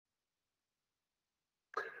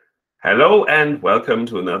Hello and welcome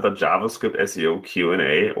to another JavaScript SEO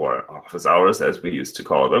Q&A, or office hours as we used to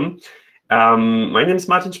call them. My name is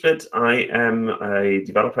Martin Schmidt. I am a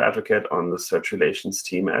developer advocate on the search relations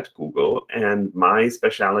team at Google, and my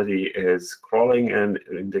specialty is crawling and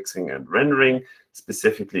indexing and rendering,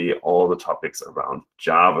 specifically all the topics around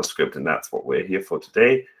JavaScript, and that's what we're here for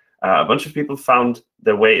today. A bunch of people found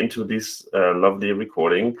their way into this lovely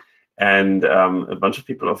recording, and a bunch of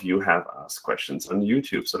people of you have asked questions on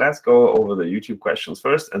YouTube. So let's go over the YouTube questions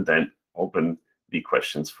first and then open the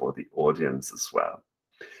questions for the audience as well.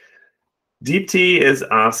 Deep T is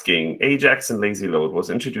asking, Ajax and lazy load was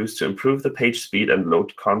introduced to improve the page speed and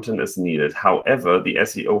load content as needed. However, the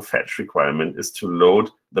SEO fetch requirement is to load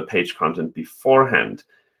the page content beforehand.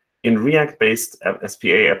 In React-based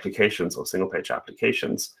SPA applications or single-page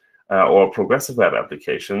applications or progressive web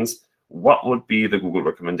applications, what would be the Google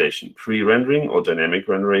recommendation? Pre-rendering or dynamic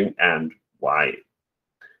rendering, and why?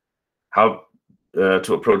 How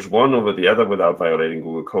to approach one over the other without violating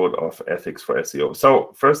Google code of ethics for SEO.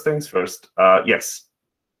 So first things first, yes,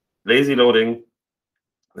 lazy loading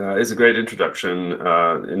is a great introduction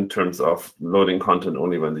in terms of loading content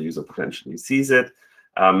only when the user potentially sees it.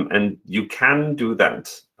 And you can do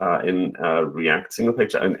that in React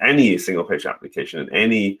single-page, in any single-page application, in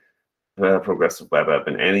any progressive web app,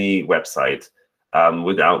 in any website,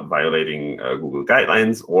 without violating Google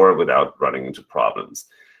guidelines or without running into problems.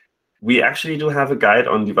 We actually do have a guide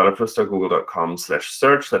on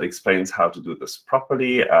developers.google.com/search that explains how to do this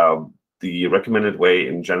properly. The recommended way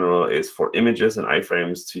in general is for images and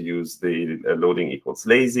iframes to use the loading equals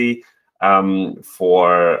lazy.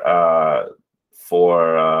 For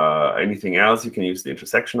anything else, you can use the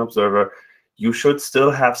intersection observer. You should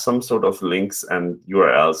still have some sort of links and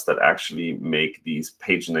URLs that actually make these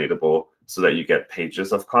paginatable so that you get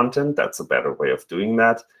pages of content. That's a better way of doing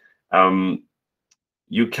that.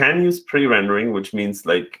 You can use pre-rendering, which means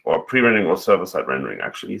or pre-rendering or server-side rendering,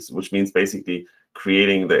 actually, which means basically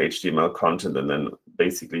creating the HTML content and then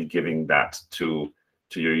basically giving that to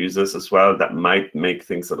your users as well. That might make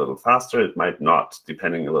things a little faster. It might not,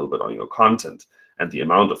 depending a little bit on your content and the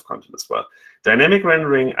amount of content as well. Dynamic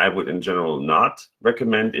rendering, I would in general not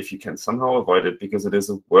recommend if you can somehow avoid it, because it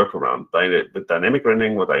is a workaround. With dynamic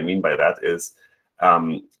rendering, what I mean by that is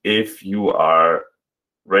if you are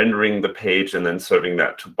rendering the page and then serving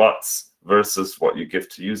that to bots versus what you give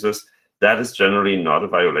to users, that is generally not a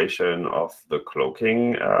violation of the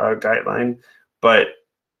cloaking guideline, but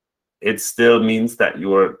it still means that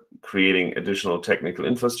you're creating additional technical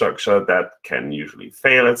infrastructure that can usually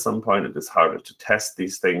fail at some point. It is harder to test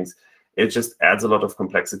these things. It just adds a lot of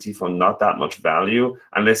complexity for not that much value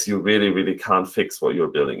unless you really, really can't fix what you're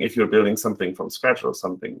building. If you're building something from scratch or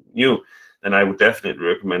something new, then I would definitely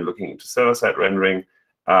recommend looking into server-side rendering,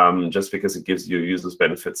 just because it gives your users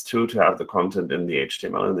benefits too, to have the content in the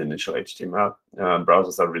HTML, in the initial HTML.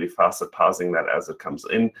 Browsers are really fast at parsing that as it comes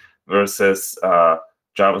in, versus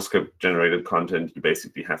JavaScript-generated content. You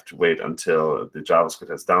basically have to wait until the JavaScript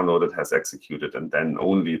has downloaded, has executed, and then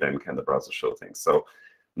only then can the browser show things. So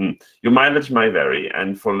your mileage might vary,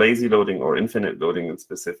 and for lazy loading or infinite loading in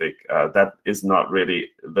specific, that is not really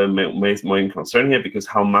the main concern here, because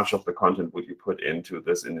how much of the content would you put into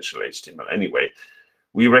this initial HTML anyway?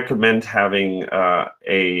 We recommend having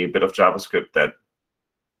a bit of JavaScript that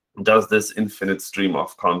does this infinite stream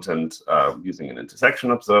of content using an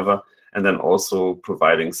intersection observer, and then also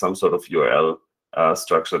providing some sort of URL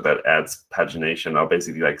structure that adds pagination, or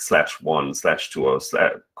basically like /1/2 or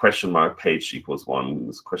question mark page equals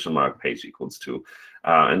 1, question mark page equals 2,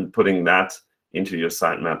 and putting that into your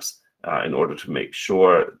sitemaps in order to make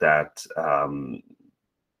sure that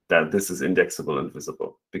that this is indexable and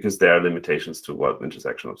visible, because there are limitations to what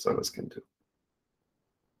intersection observers can do.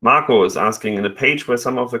 Marco is asking, in a page where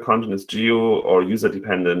some of the content is geo or user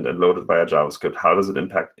dependent and loaded via JavaScript, how does it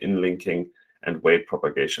impact in-linking and weight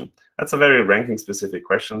propagation? That's a very ranking specific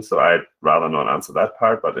question, so I'd rather not answer that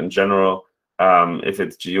part. But in general, if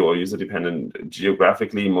it's geo or user dependent,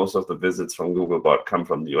 geographically, most of the visits from Googlebot come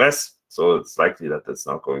from the US, so it's likely that it's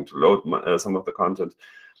not going to load some of the content.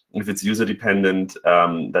 If it's user dependent,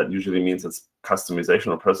 that usually means it's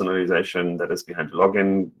customization or personalization that is behind the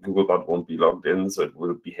login. Googlebot won't be logged in, so it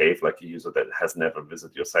will behave like a user that has never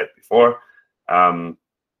visited your site before.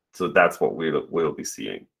 So that's what we'll be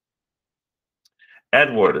seeing.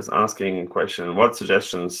 Edward is asking a question, what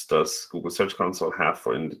suggestions does Google Search Console have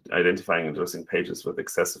for identifying and addressing pages with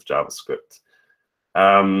excessive JavaScript?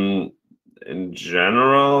 In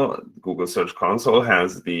general, Google Search Console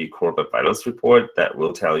has the Core Web Vitals report that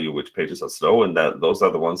will tell you which pages are slow, and that those are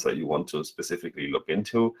the ones that you want to specifically look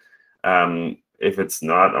into. If it's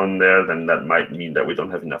not on there, then that might mean that we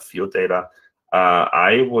don't have enough field data.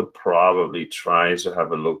 I would probably try to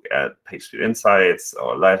have a look at PageSpeed Insights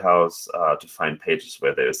or Lighthouse to find pages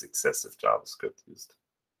where there is excessive JavaScript used.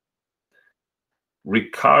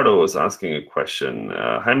 Ricardo is asking a question.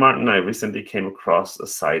 Hi, Martin. I recently came across a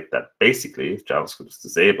site that basically, if JavaScript is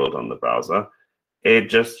disabled on the browser, it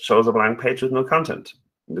just shows a blank page with no content.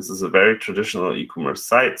 This is a very traditional e-commerce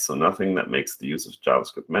site, so nothing that makes the use of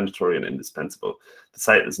JavaScript mandatory and indispensable. The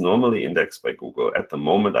site is normally indexed by Google. At the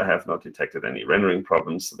moment, I have not detected any rendering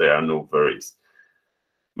problems, so there are no worries.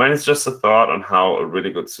 Mine is just a thought on how a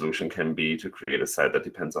really good solution can be to create a site that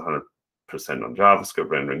depends 100% on JavaScript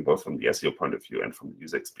rendering, both from the SEO point of view and from the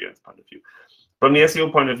user experience point of view. From the SEO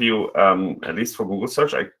point of view, at least for Google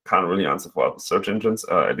search, I can't really answer for other search engines.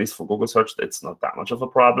 At least for Google search, it's not that much of a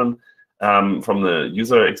problem. From the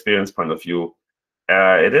user experience point of view,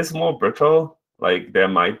 it is more brittle. Like there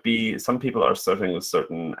might be, some people are starting with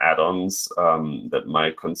certain add-ons that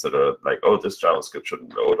might consider like, oh, this JavaScript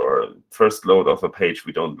shouldn't load, or first load of a page,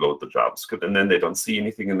 we don't load the JavaScript, and then they don't see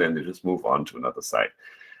anything, and then they just move on to another site.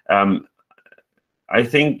 I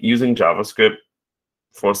think using JavaScript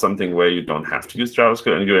for something where you don't have to use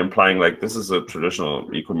JavaScript, and you're implying like this is a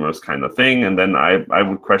traditional e-commerce kind of thing, and then I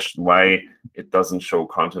would question why it doesn't show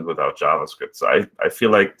content without JavaScript. So I feel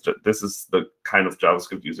like this is the kind of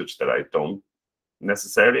JavaScript usage that I don't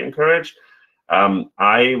necessarily encourage.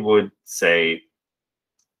 I would say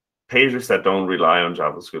pages that don't rely on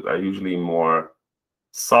JavaScript are usually more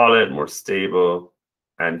solid, more stable,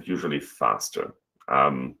 and usually faster.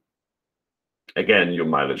 Again, your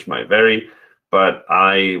mileage might vary, but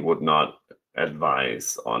I would not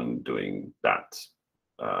advise on doing that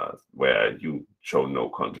where you show no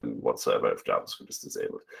content whatsoever if JavaScript is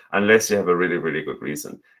disabled, unless you have a really, really good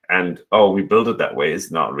reason. And, oh, we build it that way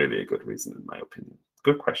is not really a good reason, in my opinion.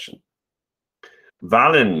 Good question.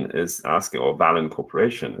 Valin is asking, or Valin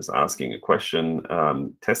Corporation is asking a question,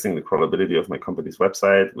 testing the crawlability of my company's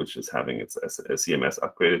website, which is having its CMS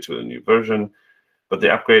upgraded to a new version. But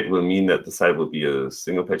the upgrade will mean that the site will be a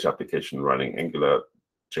single-page application running Angular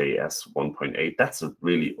JS 1.8. That's a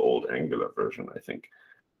really old Angular version, I think.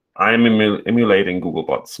 I am emulating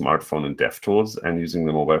Googlebot smartphone and DevTools and using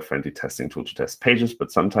the mobile-friendly testing tool to test pages,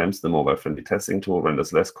 but sometimes the mobile-friendly testing tool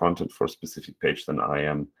renders less content for a specific page than I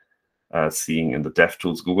am seeing in the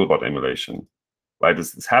DevTools Googlebot emulation. Why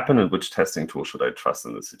does this happen, and which testing tool should I trust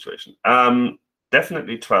in this situation?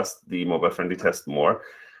 Definitely trust the mobile-friendly test more.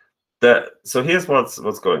 So here's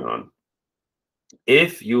what's going on.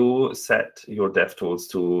 If you set your DevTools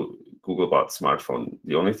to Googlebot smartphone,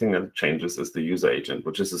 the only thing that changes is the user agent,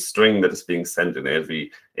 which is a string that is being sent in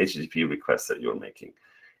every HTTP request that you're making.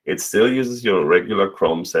 It still uses your regular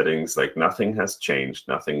Chrome settings, like nothing has changed,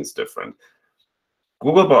 nothing's different.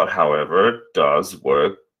 Googlebot, however, does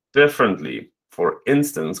work differently. For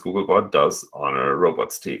instance, Googlebot does honor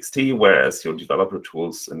robots.txt, whereas your developer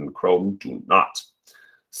tools in Chrome do not.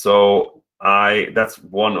 So that's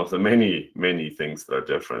one of the many, many things that are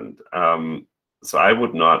different. So I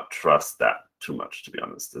would not trust that too much, to be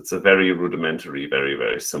honest. It's a very rudimentary, very,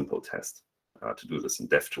 very simple test to do this in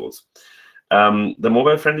DevTools. The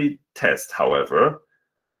mobile-friendly test, however,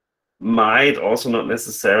 might also not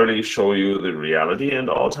necessarily show you the reality in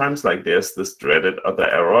all times. Like there's this dreaded other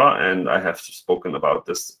error, and I have spoken about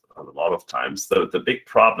this a lot of times. The big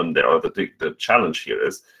problem there, or the challenge here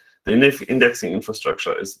is, the indexing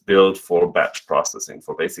infrastructure is built for batch processing,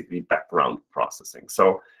 for basically background processing.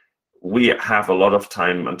 So we have a lot of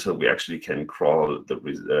time until we actually can crawl the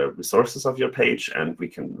resources of your page, and we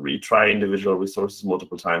can retry individual resources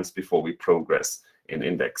multiple times before we progress in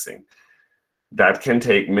indexing. That can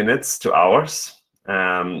take minutes to hours.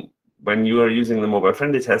 When you are using the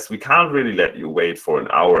mobile-friendly test, we can't really let you wait for an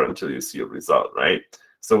hour until you see a result, right?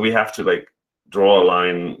 So we have to like draw a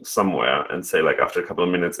line somewhere and say, like, after a couple of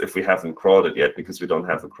minutes, if we haven't crawled it yet because we don't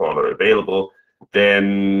have a crawler available,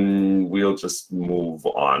 then we'll just move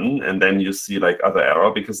on. And then you see like other error,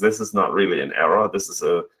 because this is not really an error. This is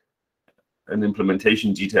an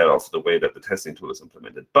implementation detail of the way that the testing tool is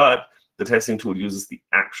implemented. But the testing tool uses the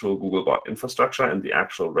actual Googlebot infrastructure and the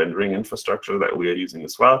actual rendering infrastructure that we are using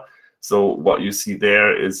as well. So what you see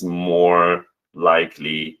there is more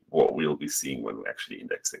likely what we'll be seeing when we're actually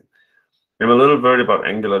indexing. I'm a little worried about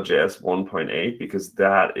Angular JS 1.8 because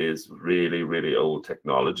that is really, really old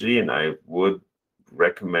technology, and I would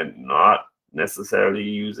recommend not necessarily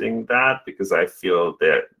using that because I feel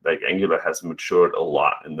that like Angular has matured a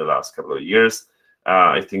lot in the last couple of years.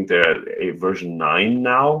 I think they're at a version 9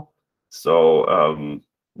 now, so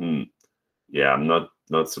yeah, I'm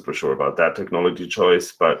not super sure about that technology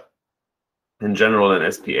choice, but In general,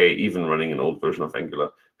 an SPA, even running an old version of Angular,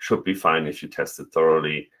 should be fine if you test it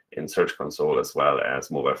thoroughly in Search Console as well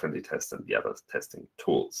as Mobile Friendly Test and the other testing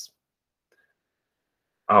tools.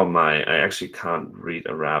 Oh my, I actually can't read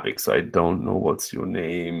Arabic, so I don't know what's your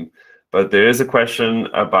name. But there is a question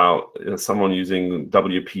about someone using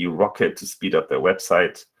WP Rocket to speed up their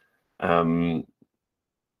website.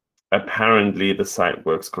 Apparently, the site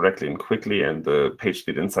works correctly and quickly, and the page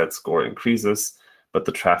speed insight score increases, but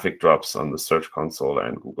the traffic drops on the Search Console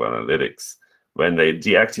and Google Analytics. When they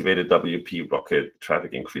deactivated WP Rocket,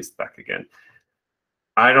 traffic increased back again.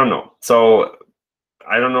 I don't know. So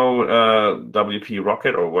I don't know WP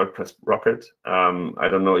Rocket or WordPress Rocket. I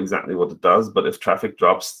don't know exactly what it does, but if traffic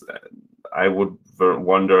drops, I would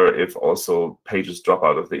wonder if also pages drop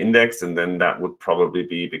out of the index, and then that would probably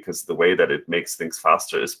be because the way that it makes things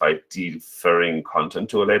faster is by deferring content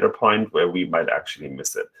to a later point where we might actually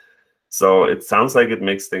miss it. So it sounds like it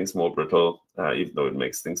makes things more brittle, even though it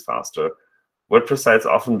makes things faster. WordPress sites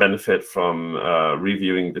often benefit from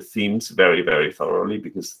reviewing the themes very, very thoroughly,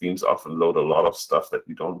 because themes often load a lot of stuff that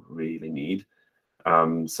you don't really need.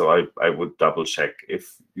 So I would double check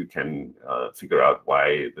if you can figure out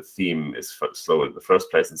why the theme is slow in the first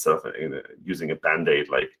place instead of using a band-aid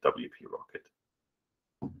like WP Rocket.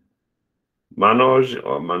 Manoj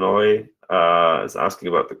or Manoy is asking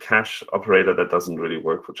about the cache operator that doesn't really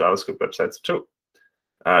work for JavaScript websites too.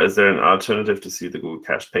 Is there an alternative to see the Google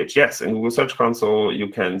Cache page? Yes, in Google Search Console, you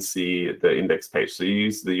can see the index page. So you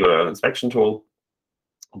use the URL inspection tool,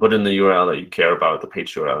 put in the URL that you care about, the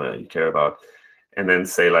page URL that you care about, and then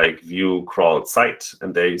say like view crawled site,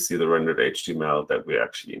 and there you see the rendered HTML that we're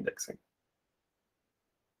actually indexing.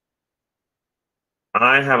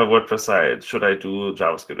 I have a WordPress site. Should I do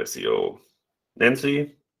JavaScript SEO?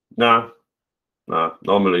 Nancy? Nah,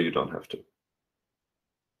 normally you don't have to.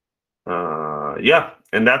 Yeah,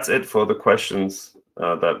 and that's it for the questions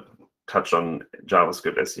that touch on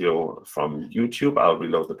JavaScript SEO from YouTube. I'll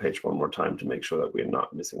reload the page one more time to make sure that we're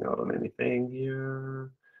not missing out on anything here.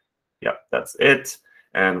 Yeah, that's it.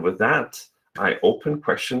 And with that, I open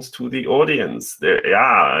questions to the audience. There,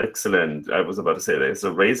 yeah, excellent. I was about to say there's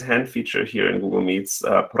a raise hand feature here in Google Meets.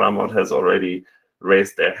 Pramod has already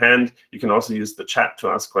raised their hand. You can also use the chat to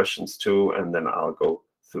ask questions too, and then I'll go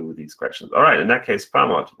through these questions. All right, in that case,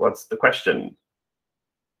 Pramod, what's the question?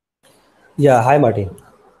 Yeah, hi, Martin.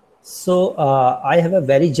 So I have a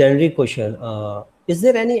very generic question. Is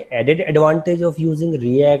there any added advantage of using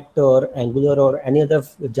React or Angular or any other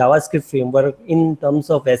JavaScript framework in terms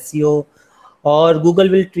of SEO, or Google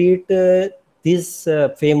will treat this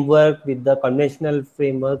framework with the conventional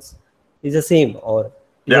frameworks is the same, or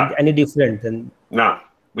is it any different? No,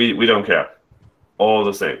 we don't care. All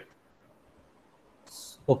the same.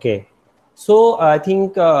 Okay. So I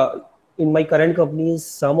think in my current companies,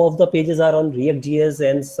 some of the pages are on React.js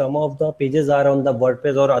and some of the pages are on the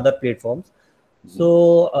WordPress or other platforms.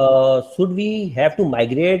 So should we have to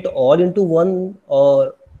migrate all into one,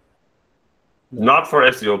 or no? Not for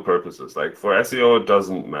SEO purposes. Like for SEO, it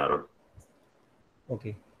doesn't matter.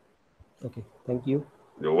 Okay. Okay. Thank you.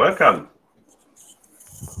 You're welcome.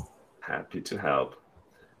 Happy to help.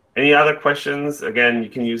 Any other questions? Again, you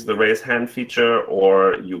can use the raise hand feature,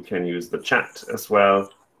 or you can use the chat as well.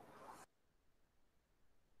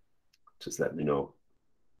 Just let me know.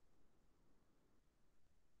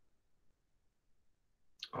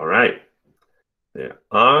 All right. There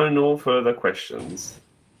are no further questions.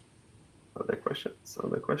 Other questions?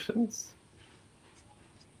 Other questions?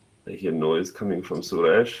 I hear noise coming from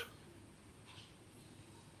Suresh.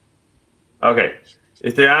 Okay.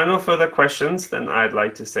 If there are no further questions, then I'd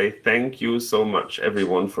like to say thank you so much,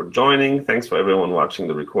 everyone, for joining. Thanks for everyone watching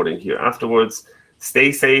the recording here afterwards.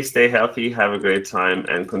 Stay safe, stay healthy, have a great time,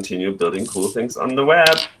 and continue building cool things on the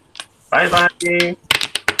web. Bye-bye.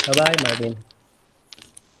 Bye-bye, Martin.